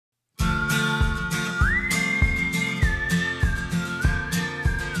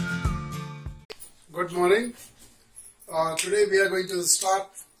Good morning. Today we are going to start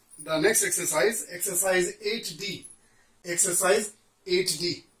the next exercise, exercise 8D. Exercise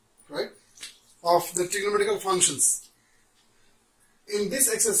 8D, right, of the trigonometrical functions. In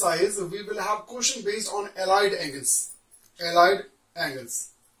this exercise, we will have question based on allied angles. Allied angles.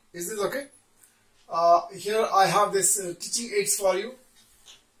 Is this okay? Here I have this teaching aids for you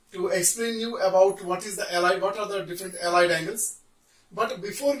to explain you about what is the allied, what are the different allied angles. But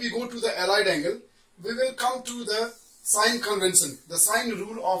before we go to the allied angle, we will come to the sign convention, the sign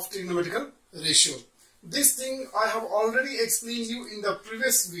rule of trigonometrical ratio. This thing I have already explained you in the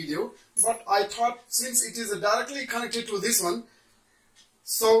previous video, but I thought since it is directly connected to this one,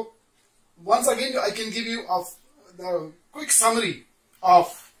 so once again I can give you the quick summary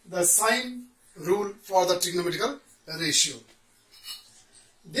of the sign rule for the trigonometrical ratio.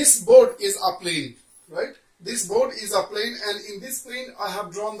 This board is a plane, right? This board is a plane, and in this plane I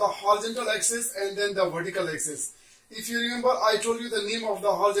have drawn the horizontal axis and then the vertical axis. If you remember, I told you the name of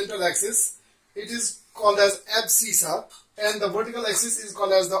the horizontal axis. It is called as abscissa, and the vertical axis is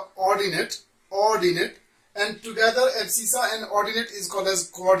called as the ordinate, and together abscissa and ordinate is called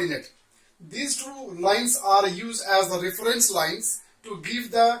as coordinate. These two lines are used as the reference lines to give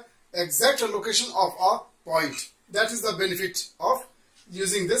the exact location of a point. That is the benefit of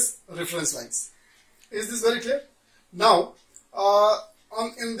using this reference lines. Is this very clear? Now,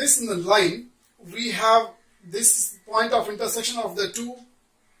 in this line, we have this point of intersection of the two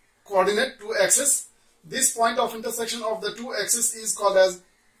axes. This point of intersection of the two axes is called as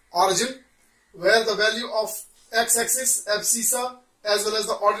origin, where the value of x-axis, abscissa, as well as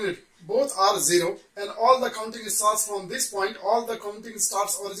the ordinate, both are 0, and all the counting starts from this point. All the counting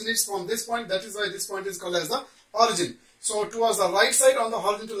originates from this point. That is why this point is called as the origin. So towards the right side on the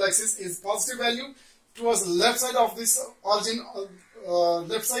horizontal axis is positive value. Towards the left side of this origin,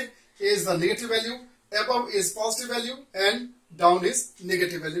 left side is the negative value. Above is positive value and down is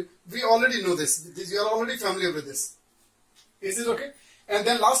negative value. We already know this. You are already familiar with this. Is it okay? And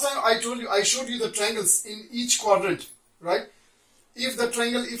then last time I showed you the triangles in each quadrant, right? If a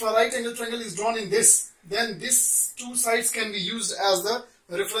right angle triangle is drawn in this, then these two sides can be used as the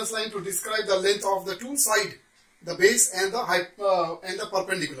reference line to describe the length of the two sides, the base and the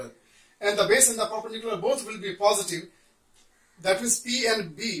perpendicular. And the base and the perpendicular both will be positive. That means P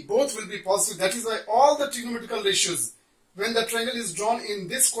and B both will be positive. That is why all the trigonometrical ratios, when the triangle is drawn in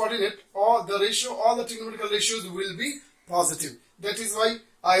this coordinate, all the trigonometrical ratios will be positive. That is why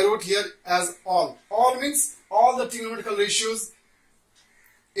I wrote here as all. All means all the trigonometrical ratios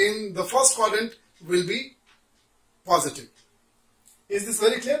in the first quadrant will be positive. Is this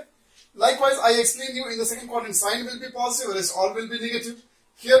very clear? Likewise, I explained you in the second quadrant, sine will be positive, whereas all will be negative.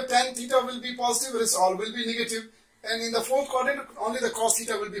 Here tan theta will be positive, whereas all will be negative. And in the fourth quadrant, only the cos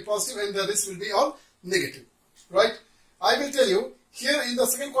theta will be positive and the rest will be all negative. Right? I will tell you, here in the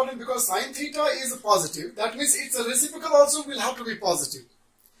second quadrant, because sine theta is positive, that means its reciprocal also will have to be positive.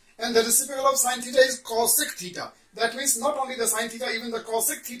 And the reciprocal of sine theta is cosec theta. That means not only the sine theta, even the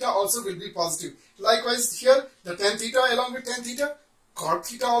cosec theta also will be positive. Likewise, here the tan theta along with tan theta, cot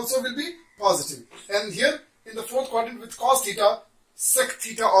theta also will be positive. And here in the fourth quadrant with cos theta, sec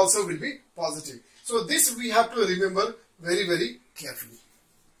theta also will be positive. So this we have to remember very, very carefully.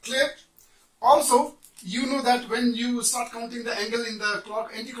 Clear? Also, you know that when you start counting the angle in the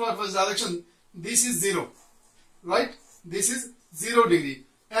anti-clockwise direction, this is 0. Right? This is 0 degree.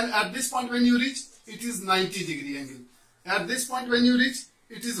 And at this point when you reach, it is 90 degree angle. At this point when you reach,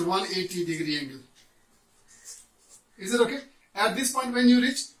 it is 180 degree angle. Is it okay? At this point when you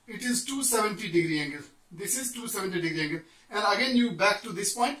reach, it is 270 degree angle. This is 270 degree angle. And again you back to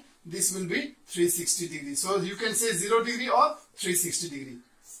this point, this will be 360 degree. So you can say 0 degree or 360 degree.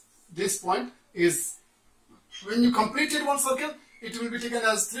 This point is, when you completed one circle, it will be taken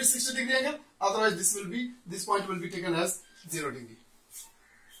as 360 degree angle. Otherwise this point will be taken as 0 degree.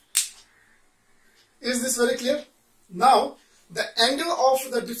 Is this very clear? Now, the angle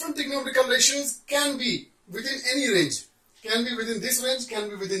of the different trigonometrical ratios can be within any range. Can be within this range, can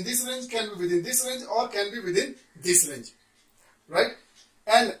be within this range, can be within this range, or can be within this range. Right?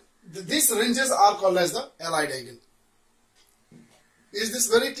 And these ranges are called as the allied angle. Is this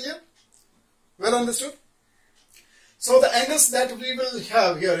very clear? Well understood? So the angles that we will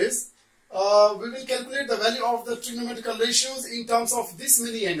have here is, we will calculate the value of the trigonometrical ratios in terms of this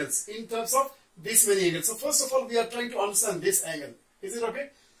many angles. So first of all, we are trying to understand this angle. Is it okay?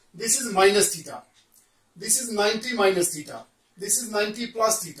 This is minus theta. This is 90 minus theta. This is 90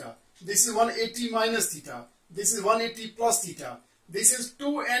 plus theta. This is 180 minus theta. This is 180 plus theta. This is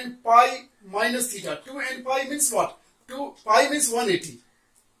 2n pi minus theta. 2n pi means what? Pi means 180.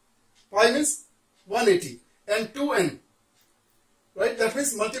 Pi means 180 and 2n, right? That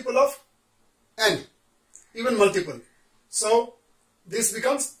means multiple of n, even multiple. So this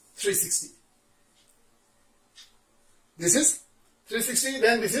becomes 360. This is 360,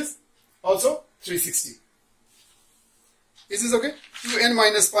 then this is also 360. Is this okay? 2n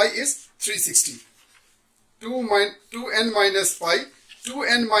minus pi is 360. 2n minus pi,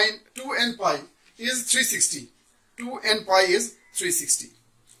 2n pi is 360. 2n pi is 360.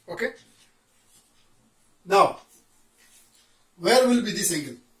 Okay. Now, where will be this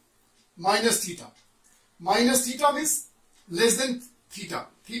angle? Minus theta. Minus theta means less than theta.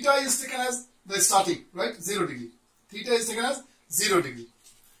 Theta is taken as the starting, right? 0 degree. Theta is taken as 0 degree.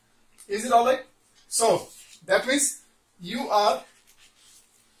 Is it alright? So, that means you are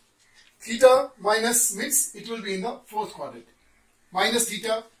theta minus means it will be in the fourth quadrant. Minus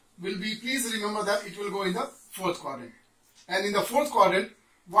theta will be, please remember that it will go in the fourth quadrant. And in the fourth quadrant,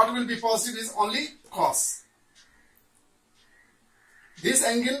 what will be positive is only cos. This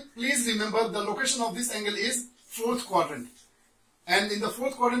angle, please remember the location of this angle is fourth quadrant. And in the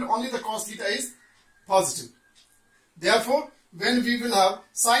fourth quadrant, only the cos theta is positive. Therefore, when we will have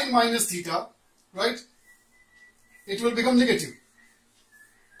sine minus theta, right, it will become negative.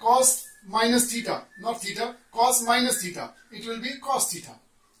 Cos minus theta, not theta, cos minus theta, it will be cos theta.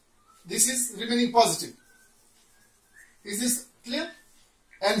 This is remaining positive. Is this clear?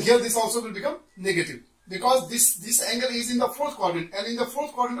 And here this also will become negative. Because this angle is in the fourth quadrant, and in the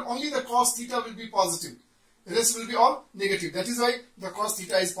fourth quadrant only the cos theta will be positive. The rest will be all negative. That is why the cos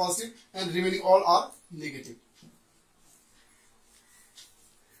theta is positive and remaining all are negative.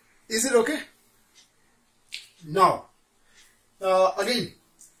 Is it okay? Now, again,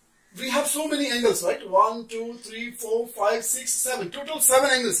 we have so many angles, right? 1, 2, 3, 4, 5, 6, 7. Total 7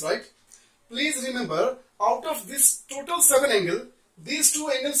 angles, right? Please remember, out of this total 7 angle, these two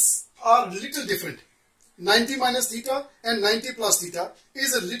angles are little different. 90 minus theta and 90 plus theta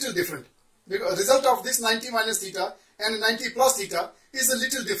is a little different. The result of this 90 minus theta and 90 plus theta is a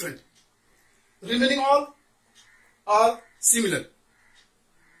little different. Remaining all are similar.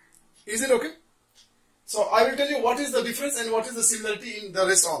 Is it okay? So I will tell you what is the difference and what is the similarity in the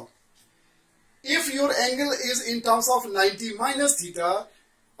rest all. If your angle is in terms of 90 minus theta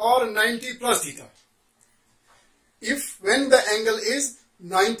or 90 plus theta. If when the angle is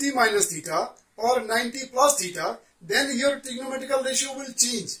 90 minus theta or 90 plus theta, then your trigonometrical ratio will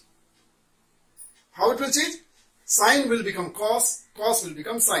change. How it will change? Sine will become cos, cos will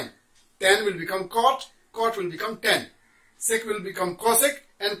become sine. Tan will become cot, cot will become tan. Sec will become cosec,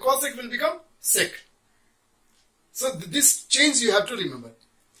 and cosec will become sec. So this change you have to remember.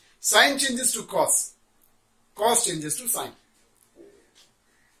 Sine changes to cos, cos changes to sine.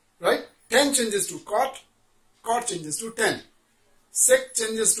 Right? Tan changes to cot, cot changes to tan. Sec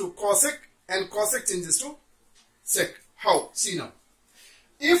changes to cosec, and cosec changes to sec. How? See now.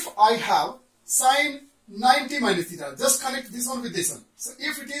 If I have sine 90 minus theta, just connect this one with this one. So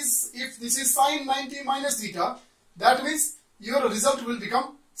if this is sine 90 minus theta, that means your result will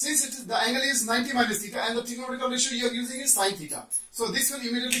become, since the angle is 90 minus theta and the trigonometrical ratio you are using is sine theta. So this will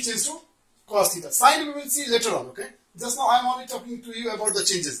immediately change to cos theta. Sine we will see later on, okay? Just now I am only talking to you about the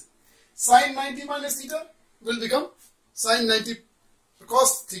changes. Sine 90 minus theta will become sine 90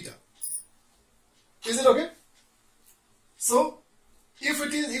 cos theta. Is it okay? So,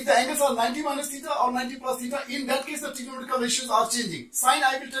 if the angles are 90 minus theta or 90 plus theta, in that case the trigonometrical ratios are changing. Sine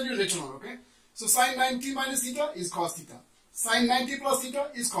I will tell you later on, okay? So sine 90 minus theta is cos theta. Sine 90 plus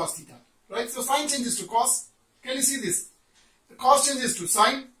theta is cos theta. Right? So sine changes to cos. Can you see this? The cos changes to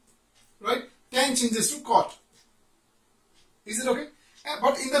sine. Right? Tan changes to cot. Is it okay?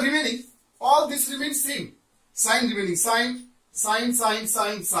 But in the remaining, all this remains same. Sine remaining sine, sine, sine,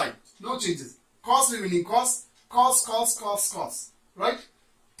 sine, sine. No changes. Cos remaining cos, cos, cos, cos, cos. Right?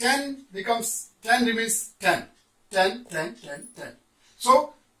 Tan remains tan. Tan, tan, tan, tan.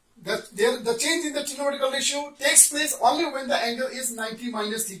 So, the change in the trigonometrical ratio takes place only when the angle is 90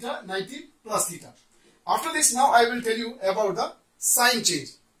 minus theta, 90 plus theta. After this, now I will tell you about the sign change,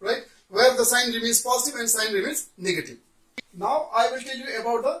 right? Where the sign remains positive and sign remains negative. Now I will tell you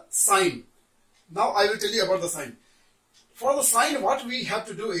about the sign. For the sign, what we have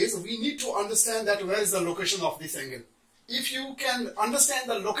to do is, we need to understand that where is the location of this angle. If you can understand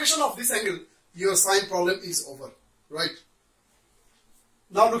the location of this angle, your sign problem is over, right?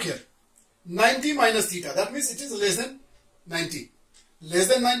 Now look here, 90 minus theta, that means it is less than 90. Less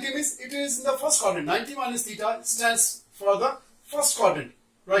than 90 means it is in the first quadrant. 90 minus theta stands for the first quadrant,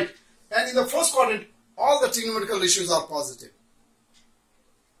 right? And in the first quadrant, all the trigonometrical ratios are positive.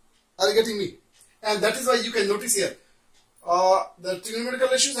 Are you getting me? And that is why you can notice here, the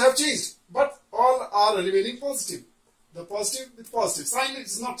trigonometrical ratios have changed. But all are remaining positive. The positive with positive. Sign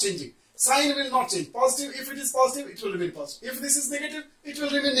is not changing. Sign will not change. Positive, if it is positive, it will remain positive. If this is negative, it will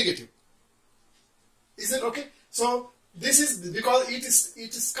remain negative. Is it okay? So this is because it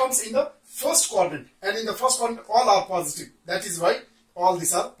comes in the first quadrant, and in the first quadrant all are positive. That is why all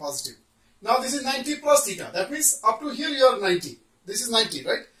these are positive. Now this is 90 plus theta. That means up to here you are 90. This is 90,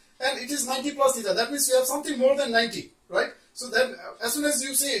 right? And it is 90 plus theta. That means you have something more than 90, right? So then as soon as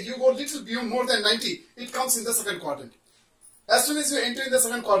you say you go little beyond more than 90, it comes in the second quadrant. As soon as you enter in the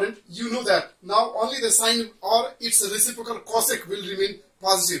second quadrant, you know that now only the sign or its reciprocal cosec will remain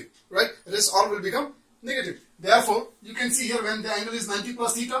positive, right? Rest all will become negative. Therefore, you can see here when the angle is 90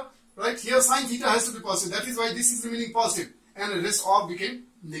 plus theta, right? Here sin theta has to be positive. That is why this is remaining positive and the rest all became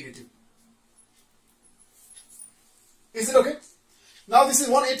negative. Is it okay? Now this is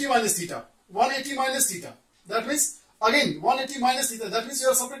 180 minus theta. 180 minus theta. That means again 180 minus theta. That means you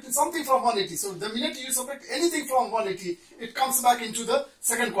are subtracting something from 180. So the minute you subtract anything from 180, it comes back into the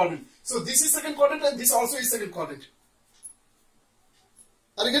second quadrant. So this is second quadrant and this also is second quadrant.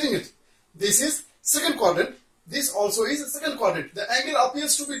 Are you getting it? This is second quadrant. This also is second quadrant. The angle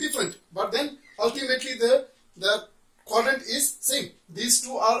appears to be different, but then ultimately the quadrant is same. These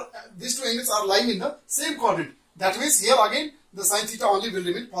two angles are lying in the same quadrant. That means here again the sin theta only will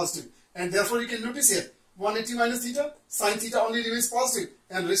remain positive, and therefore you can notice here 180 minus theta, sin theta only remains positive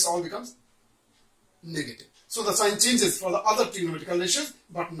and rest all becomes negative. So the sign changes for the other trigonometrical ratios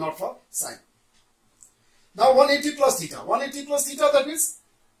but not for sin. Now 180 plus theta. 180 plus theta, that means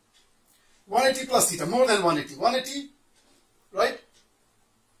 180 plus theta, more than 180. 180, right?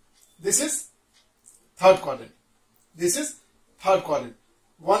 This is third quadrant. This is third quadrant.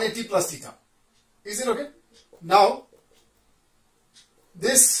 180 plus theta. Is it okay? Now,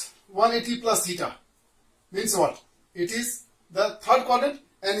 this 180 plus theta means what? It is the third quadrant,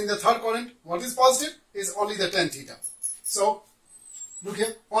 and in the third quadrant, what is positive is only the tan theta. So, look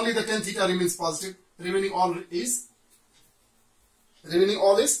here, only the tan theta remains positive. Remaining all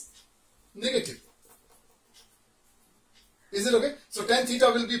is negative. Is it okay? So tan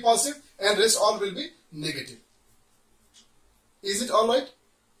theta will be positive and rest all will be negative. Is it alright?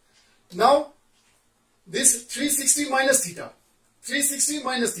 Now this 360 minus theta. 360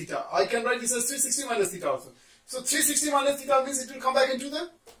 minus theta. I can write this as 360 minus theta also. So 360 minus theta means it will come back into the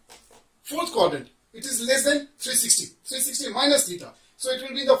fourth quadrant. It is less than 360. 360 minus theta. So it will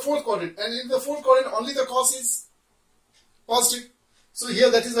be in the fourth quadrant, and in the fourth quadrant only the cos is positive. So here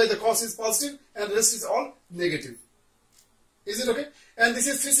that is why the cos is positive and the rest is all negative. Is it okay? And this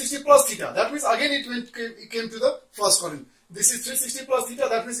is 360 plus theta. That means again it came to the first quadrant. This is 360 plus theta.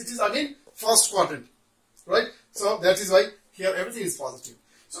 That means it is again first quadrant. Right? So that is why here everything is positive.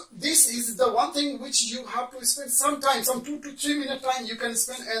 So this is the one thing which you have to spend some time, some 2 to 3 minute time you can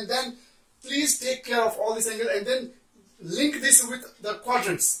spend, and then please take care of all this angle and then link this with the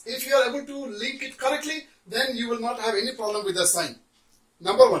quadrants. If you are able to link it correctly, then you will not have any problem with the sign.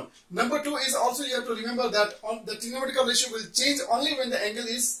 Number one. Number two is also you have to remember that the trigonometrical ratio will change only when the angle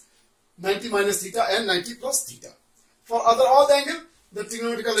is 90 minus theta and 90 plus theta. For all the angle, the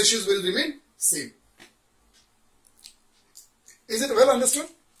trigonometrical ratios will remain same. Is it well understood?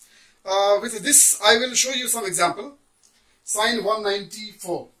 With this, I will show you some example. Sin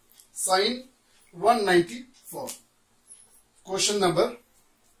 194. Sin 194. Question number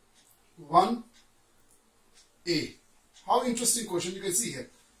 1A. How interesting question, you can see here.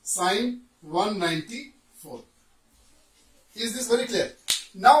 Sin 194. Is this very clear?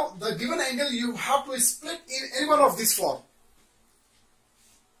 Now, the given angle you have to split in any one of these form.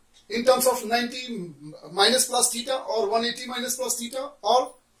 In terms of 90 minus plus theta, or 180 minus plus theta,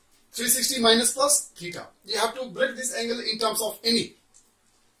 or 360 minus plus theta. You have to break this angle in terms of any.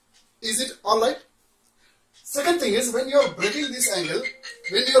 Is it alright? Second thing is, when you are breaking this angle,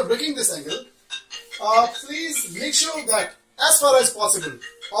 please make sure that as far as possible,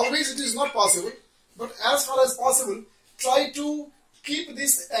 always it is not possible, but as far as possible, try to keep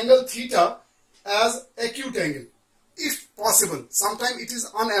this angle theta as acute angle. If possible, sometimes it is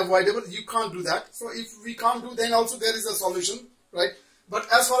unavoidable, you can't do that. So if we can't do, then also there is a solution, right? But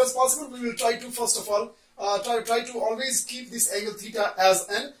as far as possible, we will try to first of all, try to always keep this angle theta as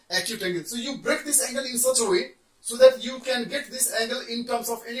an acute angle. So you break this angle in such a way so that you can get this angle in terms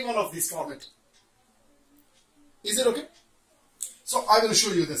of any one of these format. Is it okay? So I will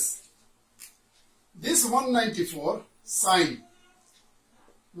show you this. This 194 sin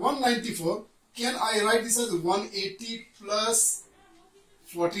 194, can I write this as 180 plus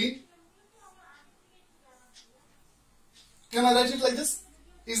 14? Can I write it like this?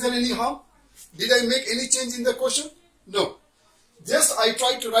 Is there any harm? Did I make any change in the question? No. Just I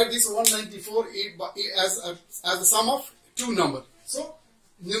tried to write this 194 as the sum of two numbers. So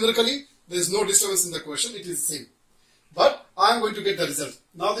numerically there is no disturbance in the question, it is the same. But I am going to get the result.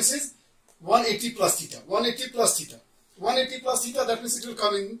 Now this is 180 plus theta. 180 plus theta. 180 plus theta, that means it will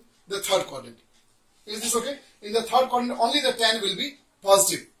come in the third quadrant. Is this okay? In the third quadrant only the tan will be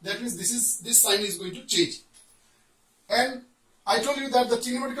positive. That means this sign is going to change. And I told you that the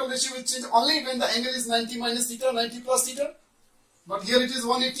trigonometric ratio will change only when the angle is 90 minus theta, 90 plus theta. But here it is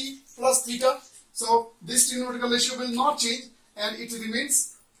 180 plus theta. So this trigonometric ratio will not change and it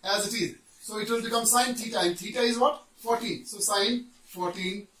remains as it is. So it will become sine theta, and theta is what? 14. So sine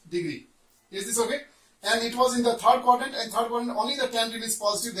 14 degree. Is this okay? And it was in the third quadrant, and third quadrant only the tan remains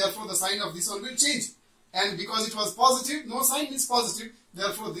positive, therefore the sign of this one will change. And because it was positive, no sign is positive,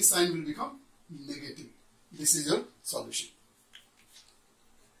 therefore this sign will become negative. This is your solution.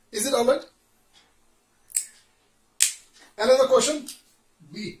 Is it alright? Another question,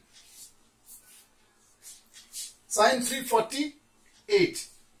 B. Sine 348.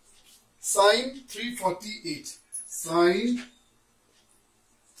 Sine 348. Sine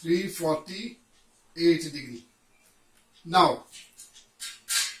 348 degree. Now,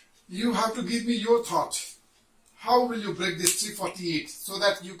 you have to give me your thought. How will you break this 348 so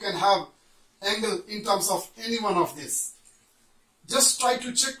that you can have angle in terms of any one of this? Just try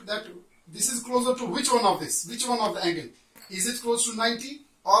to check that this is closer to which one of this, which one of the angle. Is it close to 90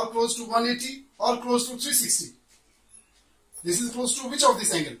 or close to 180 or close to 360? This is close to which of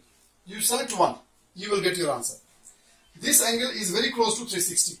this angle? You select one, you will get your answer. This angle is very close to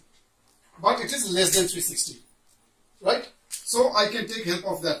 360, but it is less than 360, right? So I can take help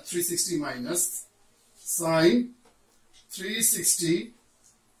of that 360 minus sine 360,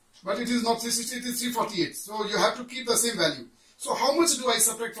 but it is not 360, it is 348. So you have to keep the same value. So how much do I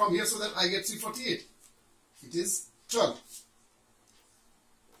subtract from here so that I get 348? It is 12.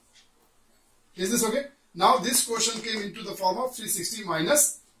 Is this okay? Now this question came into the form of 360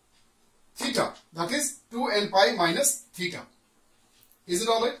 minus theta. That is 2n pi minus theta. Is it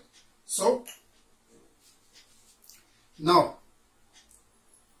alright? So now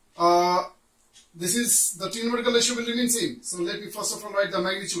this is the trigonometric ratio will remain same. So let me first of all write the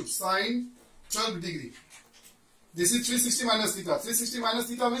magnitude sine 12 degree. This is 360 minus theta. 360 minus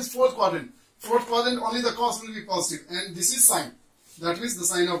theta means fourth quadrant. Fourth quadrant only the cos will be positive, and this is sine. That means the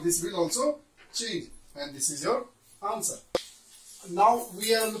sign of this will also change, and this is your answer. Now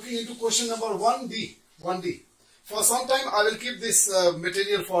we are looking into question number 1D. 1D. For some time I will keep this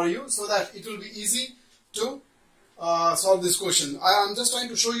material for you so that it will be easy to solve this question. I am just trying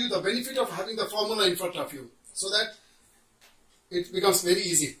to show you the benefit of having the formula in front of you so that it becomes very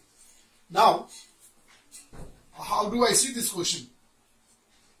easy. Now, how do I see this question?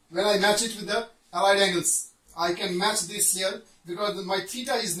 When I match it with the allied angles, I can match this here because my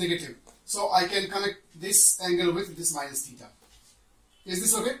theta is negative. So I can connect this angle with this minus theta. Is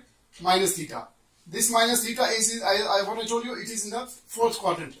this okay? Minus theta. This minus theta is, what I told you, it is in the fourth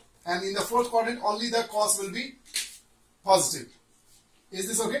quadrant. And in the fourth quadrant, only the cos will be positive. Is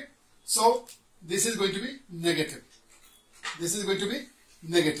this okay? So this is going to be negative. This is going to be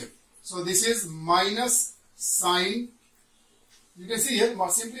negative. So this is minus sine. You can see here,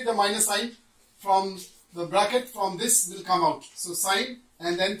 simply the minus sign from the bracket from this will come out. So sine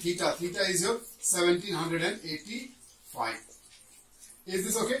and then theta. Theta is your 1785. Is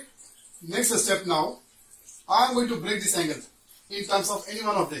this okay? Next step now, I am going to break this angle in terms of any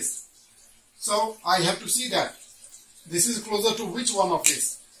one of this. So I have to see that this is closer to which one of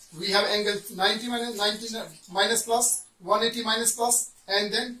this. We have angle 90 minus plus, 180 minus plus,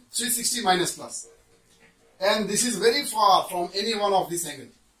 and then 360 minus plus. And this is very far from any one of this angle.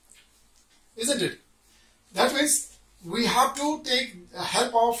 Isn't it? That means we have to take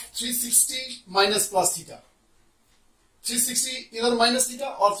help of 360 minus plus theta. 360 either minus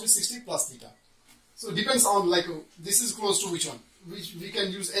theta or 360 plus theta. So it depends on like this is close to which one. We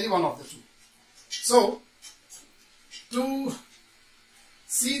can use any one of the two. So to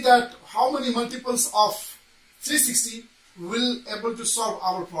see that how many multiples of 360 will able to solve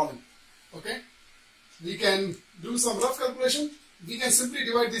our problem. Okay. We can do some rough calculation. We can simply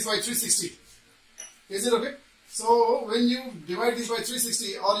divide this by 360. Is it okay? So when you divide this by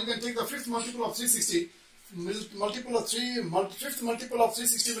 360, or you can take the fifth multiple of 360, fifth multiple of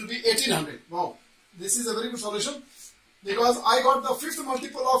 360 will be 1800. Wow, this is a very good solution because I got the fifth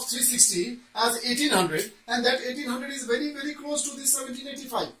multiple of 360 as 1800, and that 1800 is very close to this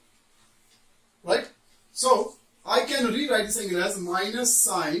 1785. Right? So I can rewrite this angle as minus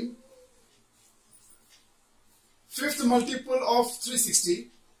sine fifth multiple of 360.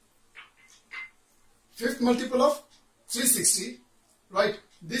 Fifth multiple of 360 right?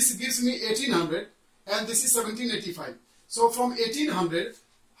 This gives me 1800 and this is 1785. So from 1800,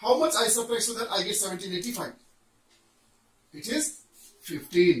 how much I subtract so that I get 1785? It is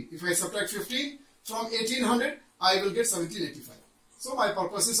 15. If I subtract 15 from 1800, I will get 1785. So my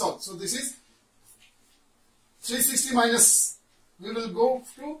purpose is solved. So this is 360 minus, we will go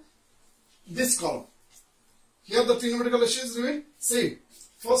to this column. Here the trigonometrical ratios remain same.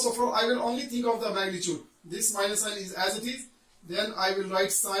 First of all, I will only think of the magnitude. This minus sign is as it is. Then I will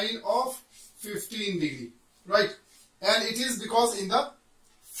write sine of 15 degree. Right? And it is because in the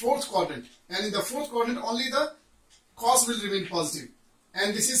fourth quadrant. And in the fourth quadrant only the cos will remain positive.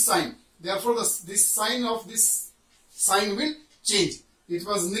 And this is sine. Therefore, this sign of this sign will change. It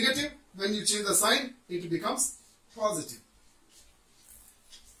was negative. When you change the sign, it becomes positive.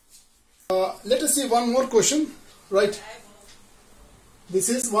 Let us see one more question. Right? This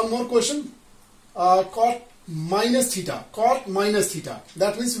is one more question. Cot minus theta. Cot minus theta.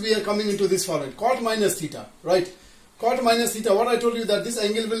 That means we are coming into this format. Cot minus theta. Right? Cot minus theta. What I told you that this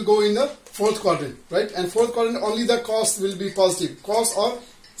angle will go in the fourth quadrant. Right? And fourth quadrant only the cos will be positive. Cos or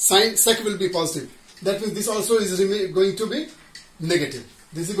sine sec will be positive. That means this also is going to be negative.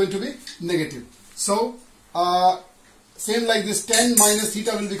 This is going to be negative. So, same like this, 10 minus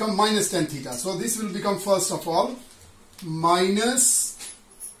theta will become minus 10 theta. So, this will become first of all minus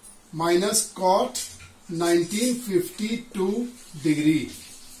cot 1952 degree.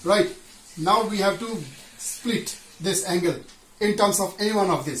 Right. Now, we have to split this angle in terms of any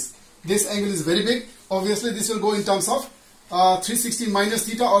one of this. This angle is very big. Obviously, this will go in terms of 360 minus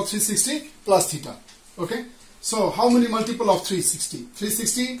theta or 360 plus theta. Okay. So, how many multiple of 360?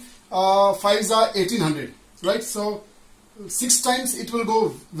 360, 5s are 1800. Right. So, 6 times it will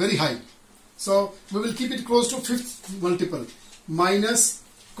go very high. So, we will keep it close to 5th multiple. Minus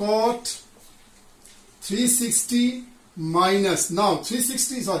cot 360 minus, now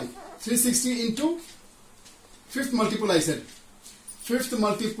 360 into 5th multiple I said. 5th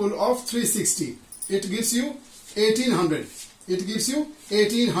multiple of 360. It gives you 1800. It gives you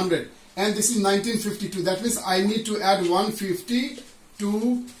 1800. And this is 1952. That means I need to add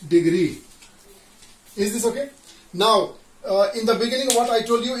 152 degree. Is this okay? Now, in the beginning what I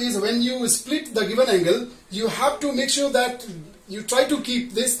told you is when you split the given angle, you have to make sure that you try to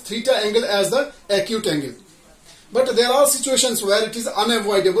keep this theta angle as the acute angle. But there are situations where it is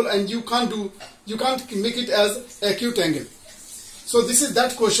unavoidable and you can't make it as acute angle. So this is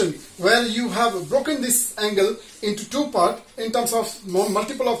that question where you have broken this angle into 2 parts in terms of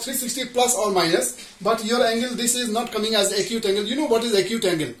multiple of 360 plus or minus, but your angle, this is not coming as acute angle. You know what is acute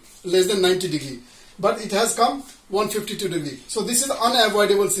angle? Less than 90 degree. But it has come 152 degree. So this is an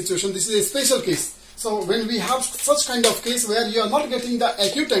unavoidable situation. This is a special case. So when we have such kind of case where you are not getting the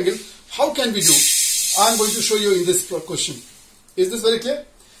acute angle, how can we do? I am going to show you in this question. Is this very clear?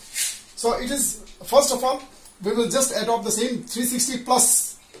 So it is, first of all, we will just adopt the same 360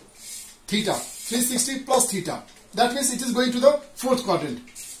 plus theta. 360 plus theta. That means it is going to the fourth quadrant.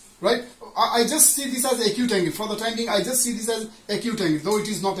 Right? I just see this as acute angle. For the time being, I just see this as acute angle, though it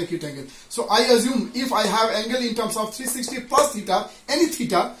is not acute angle. So I assume if I have angle in terms of 360 plus theta, any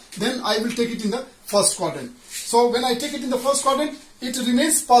theta, then I will take it in the first quadrant. So when I take it in the first quadrant, it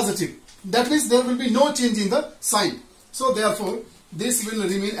remains positive. That means there will be no change in the sign. So therefore, this will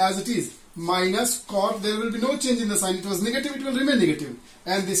remain as it is. Minus cot, there will be no change in the sign. It was negative, it will remain negative.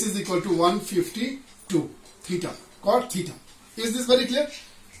 And this is equal to 152 theta. Cot theta. Is this very clear?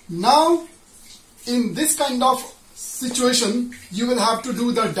 Now, in this kind of situation, you will have to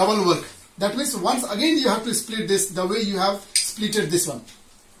do the double work. That means once again you have to split this the way you have splitted this one.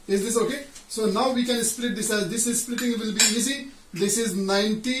 Is this okay? So now we can split this as this is splitting will be easy. This is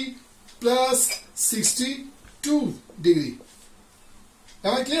 90 plus 62 degree.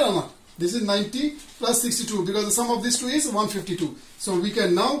 Am I clear or not? This is 90 plus 62 because the sum of these two is 152. So we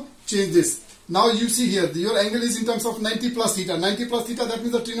can now change this. Now you see here, your angle is in terms of 90 plus theta. 90 plus theta, that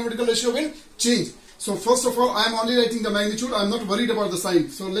means the trigonometrical ratio will change. So first of all, I am only writing the magnitude. I am not worried about the sign.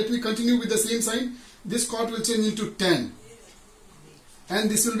 So let me continue with the same sign. This cot will change into 10. And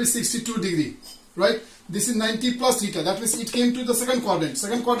this will be 62 degree. Right? This is 90 plus theta. That means it came to the second quadrant.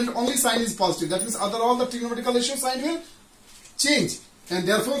 Second quadrant only sign is positive. That means all the trigonometrical ratio sign will change. And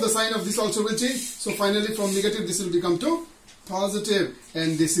therefore the sign of this also will change. So finally from negative this will become to positive.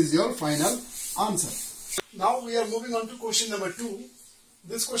 And this is your final answer. Now we are moving on to question number 2.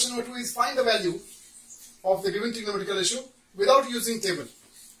 This question number 2 is find the value of the given trigonometrical ratio without using table.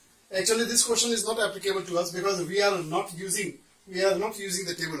 Actually this question is not applicable to us because we are not using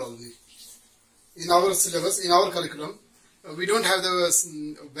the table only. In our syllabus, in our curriculum, we don't have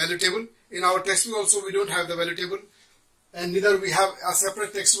the value table. In our textbook also we don't have the value table. and neither we have a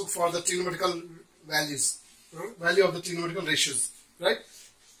separate textbook for the trigonometrical values, value of the trigonometrical ratios, right?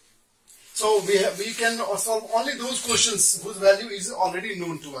 So we can solve only those questions whose value is already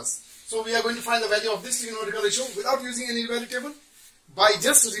known to us. So we are going to find the value of this trigonometrical ratio without using any value table, by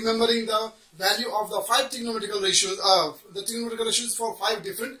just remembering the value of the 5 trigonometrical ratios, the trigonometrical ratios for 5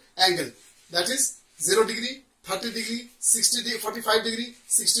 different angles. That is 0 degree, 30 degree, 60 degree, 45 degree,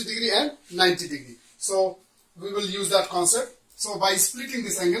 60 degree and 90 degree. So we will use that concept. So by splitting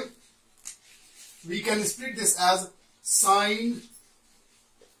this angle, we can split this as sine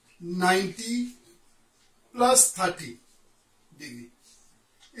 90 plus 30 degree.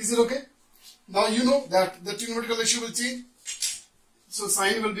 Is it okay? Now you know that the trigonometrical ratio will change. So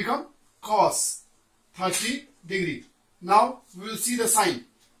sine will become cos 30 degree. Now we will see the sine.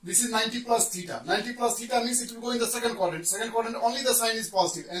 This is 90 plus theta. 90 plus theta means it will go in the second quadrant. Second quadrant only the sign is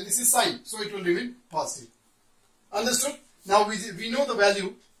positive, and this is sine, so it will remain positive. Understood? Now we know the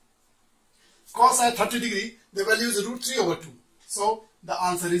value. Cos at 30 degree, the value is root 3 over 2. So the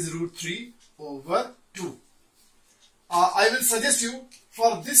answer is root 3 over 2. I will suggest you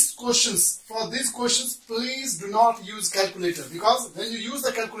for these questions, please do not use calculator, because when you use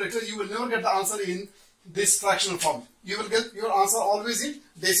the calculator, you will never get the answer in this fractional form. You will get your answer always in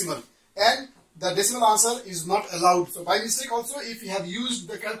decimal, and the decimal answer is not allowed. So by mistake also, if you have used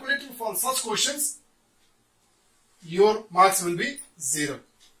the calculator for such questions, your marks will be 0.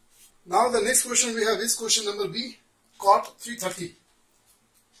 Now the next question we have is question number B, cot 330.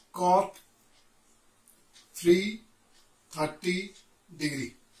 Cot 330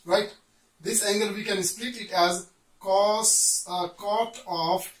 degree, right? This angle we can split it as cot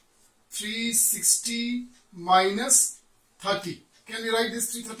of 360 minus 30. Can we write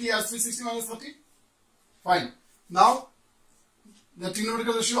this 330 as 360 minus 30? Fine. Now the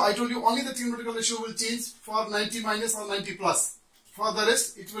trigonometrical ratio, I told you only the trigonometrical ratio will change for 90 minus or 90 plus. For the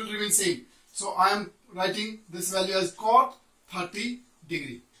rest it will remain same. So I am writing this value as cot 30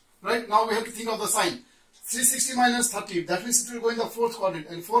 degree. Right? Now we have to think of the sign. 360 minus 30, that means it will go in the fourth quadrant.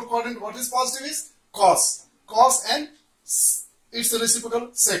 And fourth quadrant, what is positive is cos. Cos and its reciprocal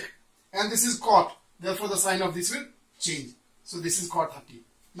sec. And this is cot. Therefore the sign of this will change. So this is cot 30.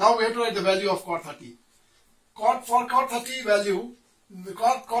 Now we have to write the value of cot 30. For cot 30 value, we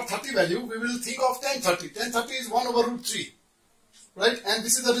will think of tan 30. Tan 30 is 1 over root 3. Right? And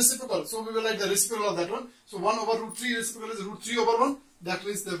this is the reciprocal. So we will write the reciprocal of that one. So 1 over root 3, reciprocal is root 3 over 1. That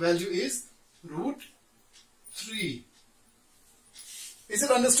means the value is root 3. Is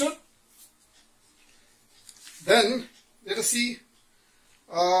it understood? Then let us see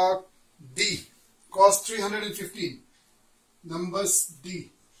D, cos 315. Numbers D,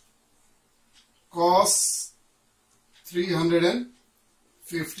 cos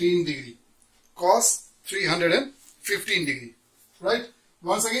 315 degree. Cos 315 degree. Right?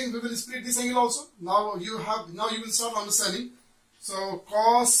 Once again we will split this angle also. Now you will start understanding. So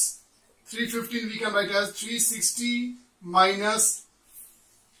cos 315 we can write as 360 minus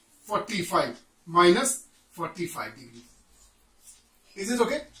 45 degree. Is it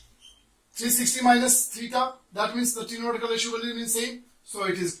okay? 360 minus theta, that means the trigonometrical ratio will remain same. So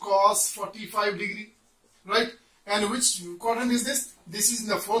it is cos 45 degree, right? And which quadrant is this? This is in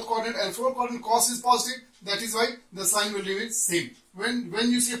the fourth quadrant, and fourth quadrant cos is positive. That is why the sign will remain same.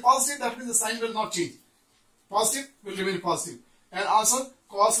 When you say positive, that means the sign will not change. Positive will remain positive. And answer,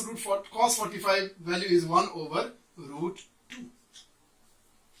 cos 45 value is 1 over root 2.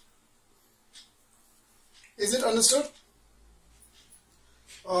 Is it understood?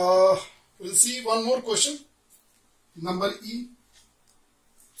 We'll see one more question. Number E.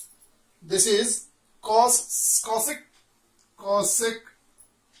 This is cosec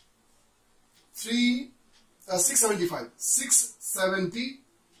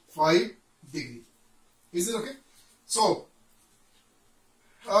 675 degree. Is it okay? So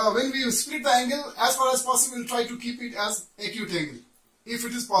when we split the angle, as far as possible, we'll try to keep it as acute angle. If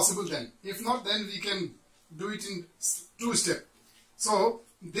it is possible, then. If not, then we can do it in 2 steps. So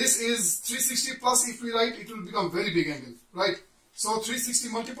this is 360 plus, if we write, it will become very big angle, right? So 360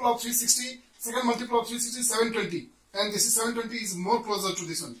 multiple of 360, second multiple of 360 is 720, and this is 720 is more closer to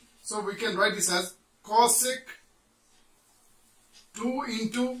this one. So we can write this as cosec 2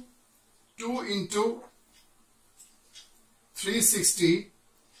 into 360.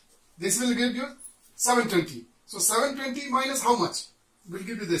 This will give you 720. So 720 minus how much will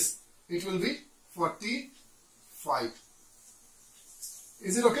give you this? It will be 45.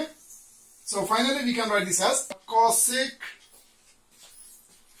 Is it okay? So finally we can write this as cosec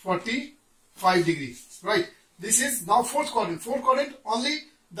 45 degree. Right. This is now fourth quadrant. Fourth quadrant only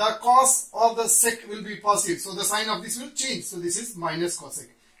the cos or the sec will be positive. So the sign of this will change. So this is minus cosec.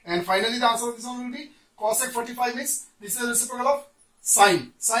 And finally the answer of this one will be cosec 45 means this is a reciprocal of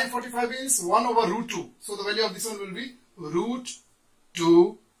sine. Sine 45 is 1 over root 2. So the value of this one will be root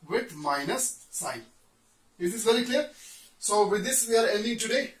 2 with minus sine. Is this very clear? So with this we are ending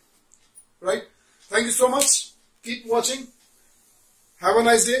today. Right? Thank you so much. Keep watching. Have a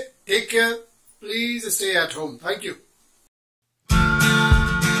nice day. Take care. Please stay at home. Thank you.